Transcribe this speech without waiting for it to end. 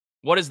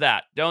What is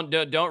that? Don't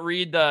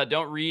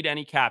read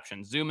any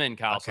captions. Zoom in,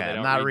 Kyle, so Okay, they I'm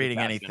don't not read the reading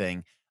caption.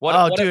 anything. What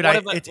Oh, what dude, what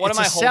am I what it's am a I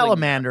holding here?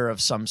 salamander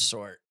of some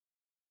sort.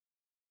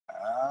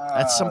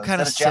 That's some Is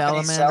kind of that a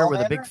Japanese salamander with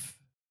a big salamander?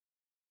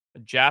 A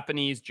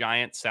Japanese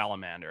giant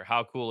salamander.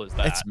 How cool is it's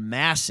that?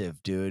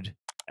 massive, dude.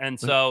 And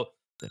Look at so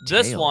the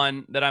this tail.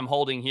 one that I'm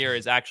holding here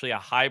is actually a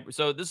hybrid.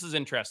 So this is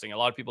interesting. A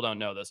lot of people don't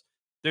know this.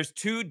 There's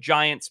two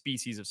giant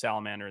species of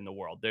salamander in the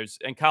world. There's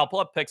and Kyle, pull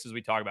up pics as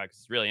we talk about because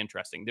it's really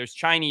interesting. There's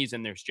Chinese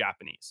and there's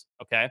Japanese.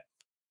 Okay.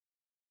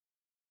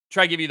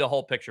 Try to give you the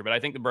whole picture, but I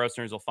think the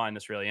brosners will find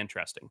this really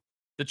interesting.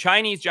 The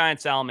Chinese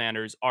giant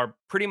salamanders are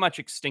pretty much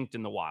extinct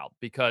in the wild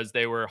because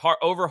they were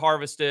over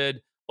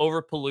harvested,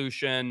 over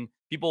pollution.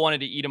 People wanted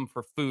to eat them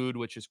for food,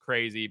 which is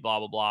crazy, blah,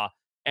 blah, blah.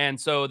 And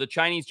so the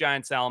Chinese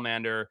giant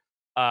salamander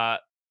uh,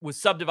 was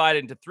subdivided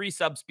into three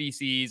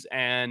subspecies,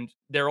 and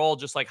they're all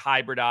just like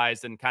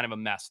hybridized and kind of a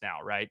mess now,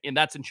 right? And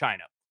that's in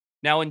China.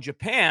 Now, in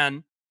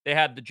Japan, they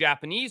had the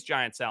Japanese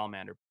giant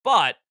salamander,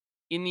 but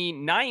in the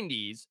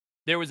 90s,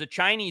 there was a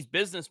Chinese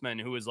businessman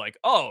who was like,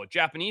 "Oh,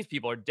 Japanese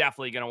people are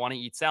definitely going to want to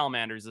eat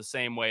salamanders the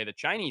same way the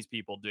Chinese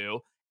people do,"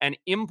 and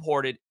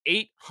imported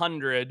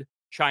 800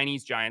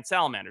 Chinese giant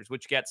salamanders,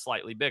 which get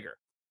slightly bigger.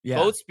 Yeah,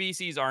 Both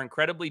species are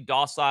incredibly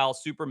docile,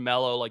 super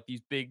mellow, like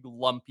these big,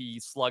 lumpy,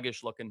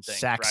 sluggish looking things,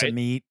 sacks of right?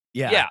 meat.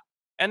 Yeah. Yeah.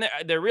 And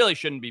there really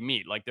shouldn't be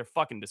meat. Like they're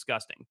fucking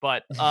disgusting.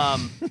 But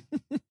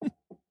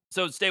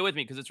so stay with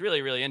me because it's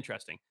really, really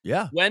interesting.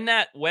 Yeah. When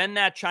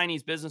that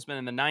Chinese businessman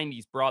in the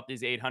 90s brought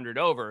these 800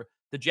 over,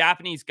 the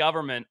Japanese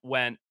government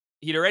went,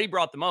 he'd already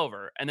brought them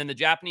over. And then the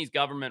Japanese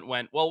government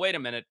went, well, wait a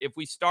minute. If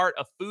we start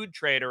a food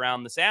trade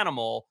around this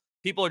animal,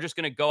 people are just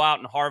going to go out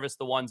and harvest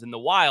the ones in the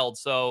wild.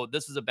 So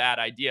this is a bad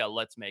idea.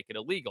 Let's make it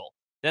illegal.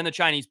 Then the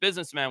Chinese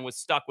businessman was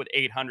stuck with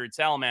 800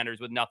 salamanders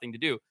with nothing to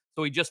do.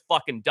 So he just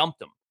fucking dumped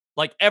them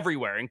like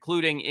everywhere,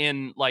 including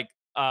in like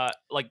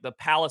the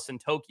palace in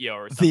Tokyo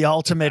or The something like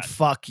ultimate that.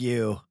 fuck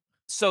you.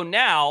 So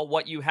now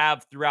what you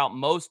have throughout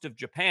most of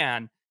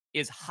Japan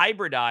is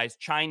hybridized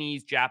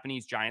Chinese,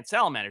 Japanese giant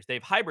salamanders.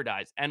 They've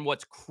hybridized. And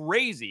what's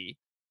crazy,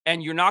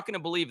 and you're not going to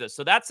believe this.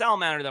 So that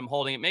salamander that I'm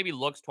holding, it maybe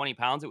looks 20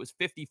 pounds. It was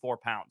 54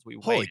 pounds. We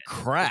weighed Holy it. It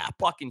was crap.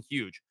 fucking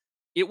huge.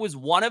 It was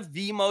one of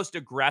the most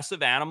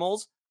aggressive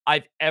animals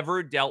I've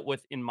ever dealt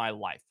with in my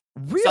life.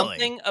 Really?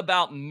 Something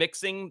about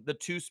mixing the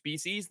two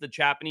species, the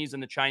Japanese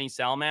and the Chinese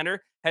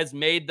salamander, has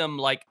made them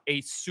like a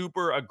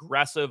super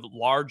aggressive,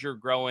 larger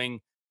growing,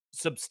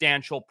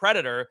 substantial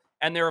predator.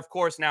 And they're, of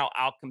course, now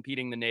out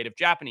competing the native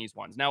Japanese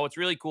ones. Now, what's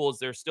really cool is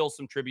there's still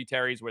some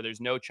tributaries where there's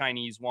no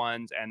Chinese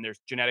ones and there's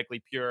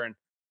genetically pure. And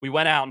we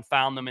went out and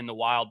found them in the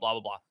wild, blah,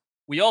 blah, blah.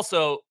 We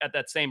also, at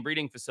that same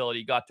breeding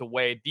facility, got to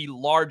weigh the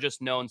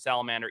largest known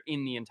salamander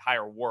in the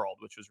entire world,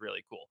 which was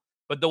really cool.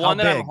 But the How one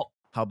that big?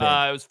 How big?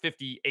 it was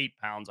 58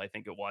 pounds, I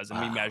think it was, and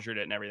we Wow. measured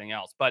it and everything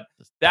else. But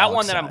Just that dog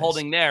one that I'm size.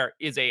 holding there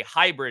is a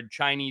hybrid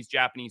Chinese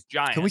Japanese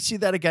Can we giant. see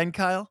that again,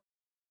 Kyle?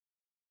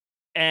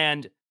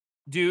 And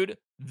dude,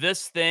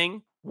 this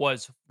thing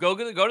was go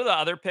to the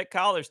other pic,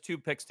 Kyle. There's two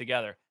pics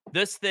together.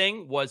 This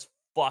thing was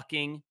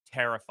fucking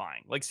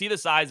terrifying. Like, see the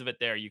size of it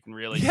there. You can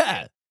really see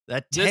Yeah. it.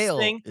 That This tail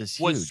thing is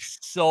was huge.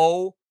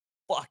 so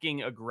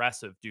fucking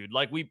aggressive, dude.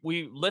 Like we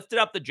lifted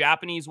up the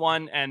Japanese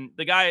one, and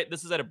the guy,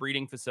 this is at a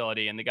breeding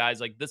facility, and the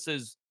guy's like, this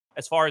is,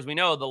 as far as we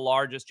know, the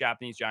largest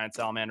Japanese giant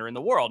salamander in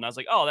the world. And I was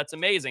like, oh, that's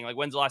amazing. Like,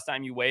 when's the last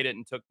time you weighed it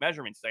and took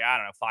measurements? He's like, I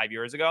don't know, 5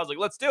 years ago. I was like,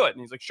 let's do it.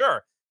 And he's like,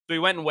 sure. So we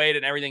went and weighed it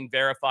and everything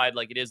verified,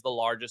 like it is the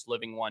largest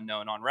living one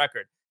known on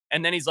record.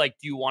 And then he's like,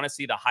 do you want to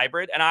see the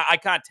hybrid? And I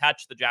can't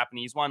touch the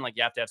Japanese one. Like,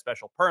 you have to have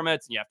special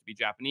permits and you have to be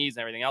Japanese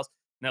and everything else.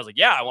 And I was like,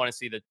 yeah, I want to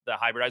see the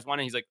hybridized one.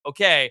 And he's like,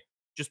 okay,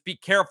 just be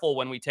careful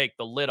when we take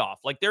the lid off.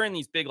 Like, they're in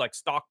these big like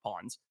stock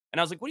ponds.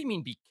 And I was like, what do you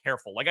mean be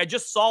careful? Like, I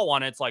just saw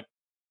one. It's like,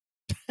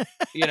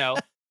 you know,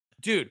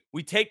 dude,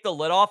 we take the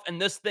lid off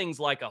and this thing's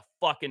like a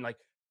fucking like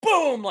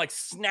boom, like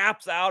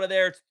snaps out of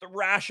there. It's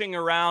thrashing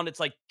around. It's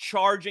like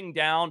charging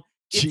down.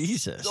 It's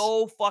Jesus.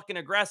 so fucking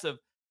aggressive.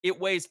 It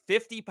weighs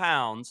 50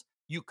 pounds.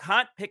 You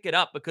can't pick it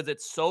up because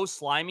it's so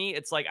slimy.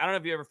 It's like, I don't know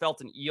if you ever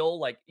felt an eel.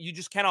 Like, you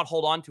just cannot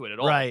hold on to it at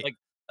all. Right. Like,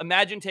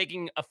 imagine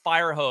taking a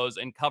fire hose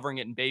and covering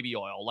it in baby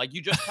oil. Like,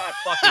 you just can't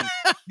fucking,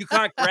 you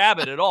can't grab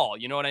it at all.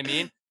 You know what I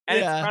mean? And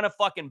it's Yeah. trying to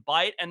fucking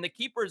bite. And the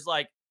keeper's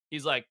like,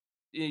 he's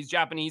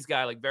Japanese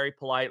guy, like very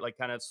polite, like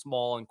kind of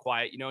small and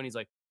quiet, and he's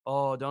like,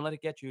 "Oh, don't let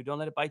it get you, don't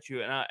let it bite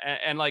you."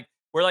 And like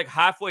we're like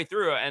halfway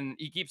through, and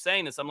he keeps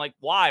saying this. I'm like,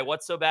 "Why?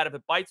 What's so bad if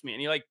it bites me?"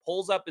 And he like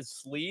pulls up his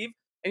sleeve,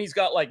 and he's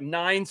got like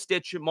 9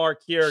 stitch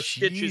mark here,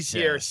 stitches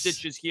here, Jesus.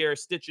 stitches here,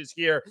 stitches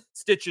here,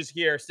 stitches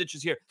here,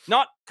 stitches here.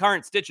 Not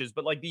current stitches,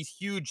 but like these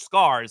huge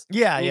scars.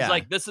 Yeah, And he's yeah.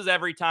 like, "This is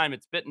every time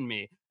it's bitten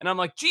me," and I'm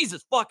like,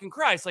 "Jesus fucking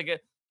Christ!"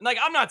 Like,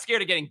 I'm not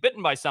scared of getting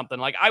bitten by something.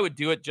 Like, I would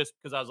do it just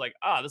because I was like,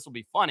 "Ah, this will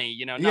be funny,"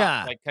 not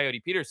Yeah. like Coyote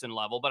Peterson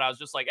level, but I was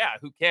just like, "Yeah,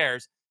 who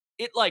cares?"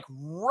 It like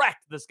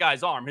wrecked this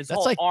guy's arm. His That's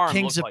whole like arm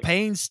Kings looked of like,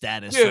 Pain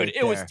status dude, right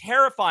it was there.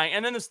 terrifying.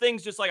 And then this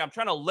thing's just like, I'm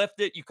trying to lift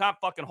it. You can't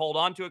fucking hold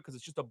on to it because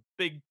it's just a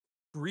big,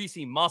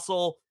 greasy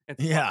muscle.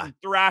 It's Yeah. fucking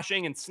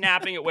thrashing and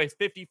snapping. It weighs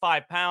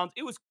 55 pounds.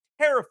 It was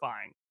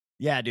terrifying.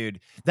 Yeah, dude.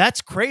 That's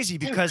crazy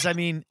because I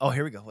mean, oh,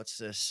 here we go. What's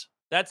this?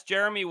 That's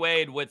Jeremy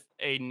Wade with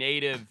a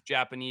native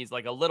Japanese,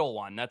 like a little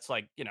one. That's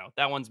like,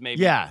 that one's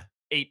maybe Yeah.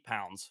 8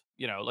 pounds,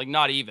 like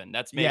not even.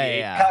 That's Yeah, maybe yeah, 8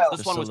 yeah. pounds. Kyle, This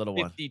Just one a was little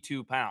one.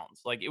 52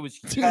 pounds. Like it was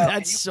Dude, huge. Kyle,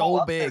 that's can you so pull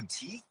up their big.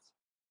 teeth?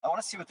 I want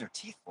to see what their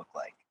teeth look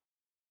like.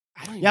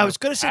 I don't even Yeah, I know was if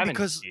gonna they say have any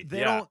because teeth. they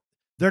Yeah.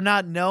 they're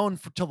not known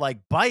to like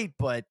bite,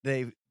 but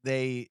they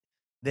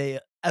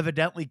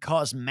evidently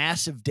cause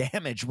massive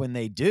damage when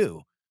they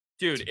do.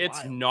 Dude, It's it's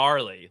wild.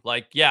 gnarly.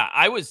 Like, yeah,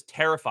 I was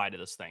terrified of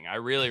this thing. I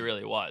really,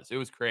 really was. It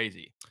was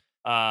crazy.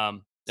 It's Yeah,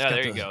 got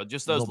there you those go.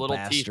 Just those little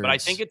little teeth. But I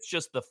think bastards. it's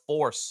just the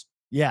force.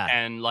 Yeah.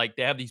 And like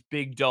they have these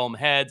big dome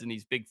heads and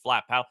these big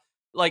flat pow.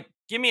 Like,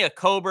 give me a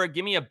cobra,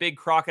 give me a big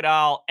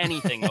crocodile,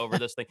 anything over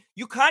this thing.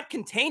 You can't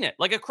contain it.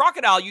 Like a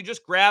crocodile, you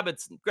just grab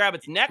its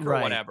neck or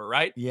Right. whatever,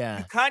 right? You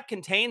Yeah. can't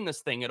contain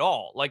this thing at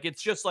all.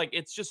 It's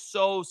just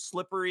so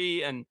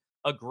slippery and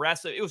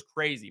aggressive. It was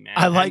crazy, man.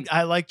 And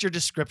I liked your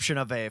description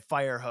of a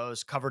fire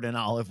hose covered in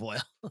olive oil.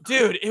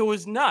 dude, it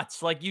was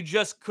nuts. Like you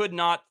just could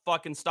not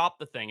fucking stop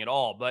the thing at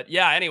all. But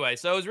yeah, anyway,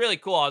 so it was really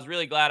cool. I was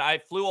really glad. I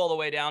flew all the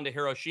way down to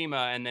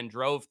Hiroshima and then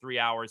drove 3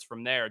 hours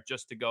from there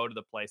just to go to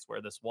the place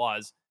where this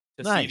was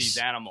to see these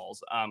Nice.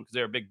 animals because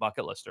they're a big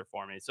bucket lister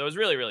for me. So it was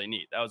really, really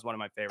neat. That was one of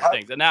my favorite How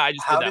things. And now I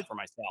just did how that did for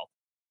myself.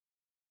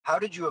 how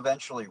did you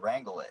eventually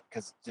wrangle it?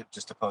 Because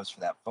just to pose for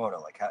that photo,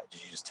 like, how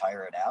did you just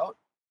tire it out?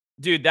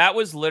 Dude, that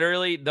was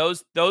literally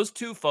those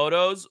 2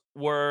 photos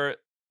were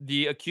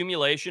the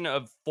accumulation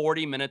of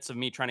 40 minutes of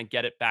me trying to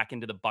get it back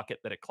into the bucket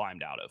that it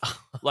climbed out of.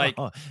 Like,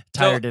 so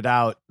Tired it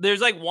out. there's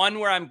like one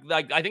where I'm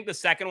like, I think the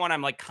second one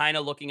I'm like kind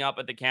of looking up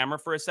at the camera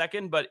for a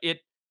second, but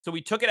so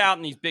we took it out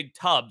in these big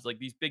tubs, like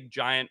these big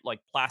giant like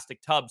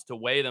plastic tubs to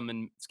weigh them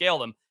and scale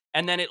them.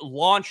 And then it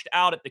launched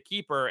out at the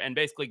keeper and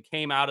basically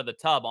came out of the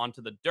tub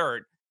onto the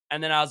dirt.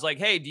 And then I was like,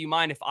 hey, do you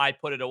mind if I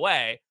put it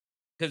away?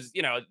 Because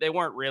they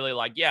weren't really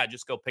like, yeah,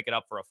 just go pick it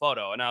up for a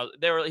photo. And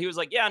he was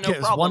like, yeah, no I was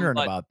problem. wondering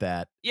But about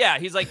that. yeah,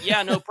 he's like,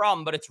 yeah, no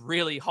problem, but it's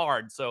really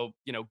hard. So,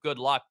 good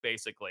luck,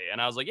 basically. And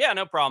I was like, yeah,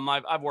 no problem.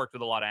 I've worked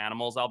with a lot of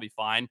animals. I'll be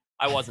fine.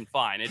 I wasn't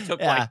fine. It took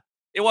Yeah.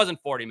 it wasn't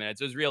 40 minutes.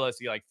 It was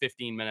realistically like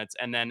 15 minutes.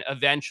 And then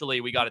eventually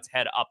we got its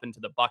head up into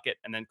the bucket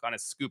and then kind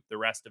of scoop the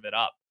rest of it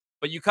up.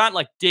 But you can't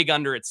like dig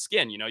under its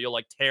skin, you'll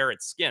like tear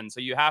its skin.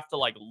 So you have to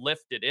like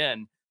lift it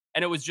in.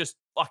 And it was just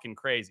fucking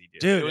crazy,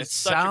 dude. Dude, It was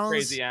such a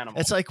crazy animal.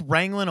 it's like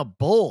wrangling a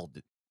bull,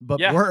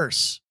 but Yeah.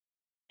 worse.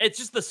 It's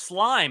just the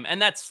slime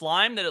and that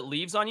slime that it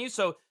leaves on you.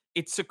 So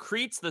it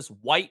secretes this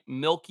white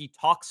milky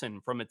toxin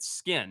from its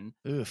skin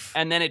Oof.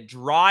 and then it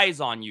dries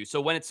on you.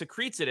 So when it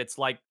secretes it, it's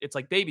like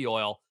baby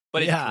oil,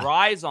 but Yeah. it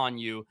dries on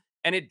you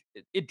and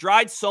it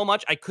dried so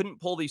much I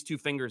couldn't pull these 2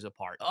 fingers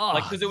apart. Like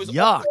Oh, because it was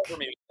yuck. all over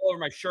me, all over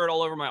my shirt,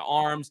 all over my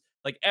arms,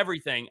 like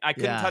everything. I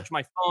couldn't Yeah. touch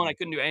my phone, I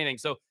couldn't do anything.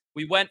 So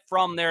we went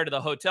from there to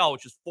the hotel,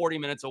 which is 40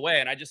 minutes away,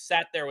 and I just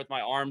sat there with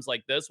my arms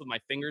like this with my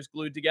fingers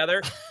glued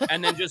together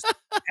and then just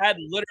had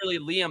literally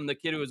Liam, the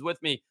kid who was with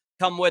me,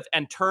 come with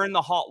and turn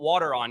the hot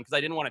water on because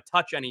I didn't want to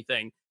touch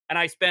anything. And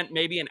I spent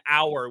maybe an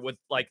hour with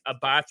like a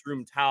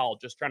bathroom towel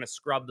just trying to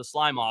scrub the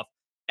slime off.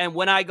 And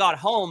when I got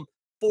home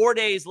 4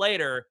 days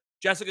later,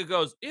 Jessica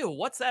goes, "Ew,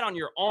 what's that on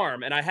your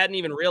arm?" And I hadn't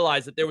even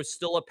realized that there was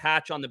still a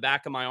patch on the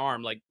back of my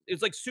arm. Like it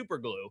was like super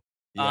glue.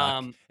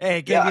 Yuck. Hey,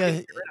 it Yeah, gave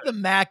you the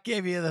Mac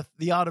gave you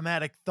the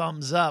automatic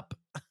thumbs up.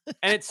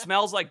 And it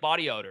smells like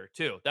body odor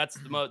too. That's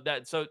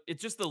the so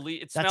it's just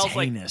it That's smells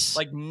heinous.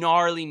 like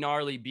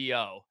gnarly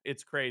BO.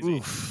 It's crazy.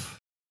 Oof.